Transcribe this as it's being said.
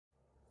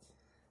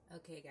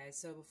Okay guys,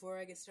 so before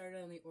I get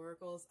started on the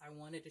oracles, I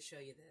wanted to show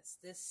you this.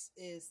 This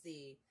is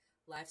the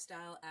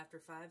Lifestyle After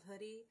 5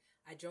 hoodie.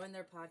 I join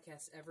their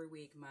podcast every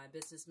week. My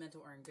business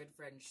mentor and good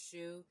friend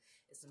Shu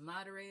is the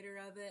moderator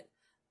of it.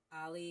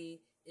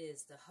 Ali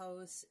is the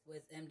host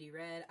with MD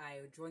Red. I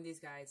join these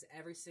guys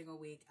every single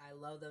week. I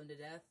love them to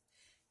death.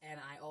 And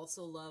I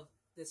also love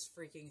this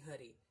freaking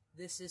hoodie.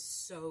 This is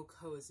so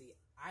cozy.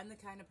 I'm the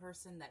kind of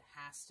person that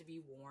has to be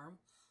warm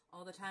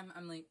all the time.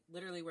 I'm like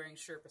literally wearing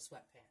Sherpa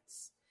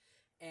sweatpants.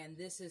 And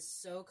this is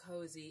so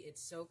cozy. It's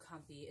so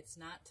comfy. It's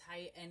not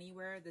tight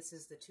anywhere. This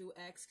is the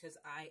 2X because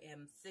I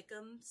am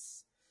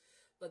thickums.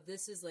 But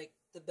this is like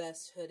the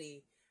best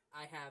hoodie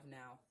I have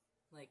now.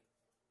 Like,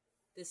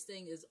 this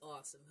thing is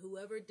awesome.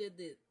 Whoever did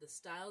the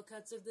style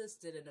cuts of this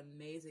did an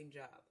amazing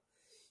job.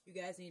 You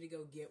guys need to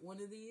go get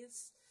one of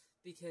these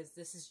because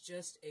this is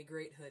just a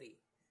great hoodie.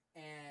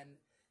 And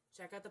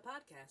check out the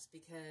podcast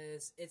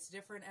because it's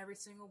different every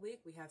single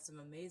week. We have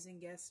some amazing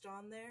guests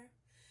on there.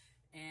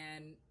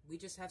 And we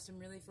just have some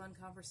really fun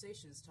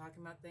conversations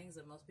talking about things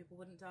that most people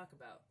wouldn't talk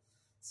about.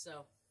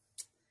 So,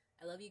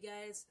 I love you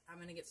guys. I'm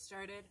going to get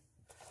started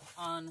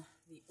on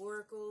the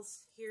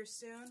oracles here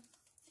soon.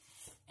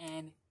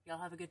 And y'all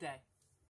have a good day.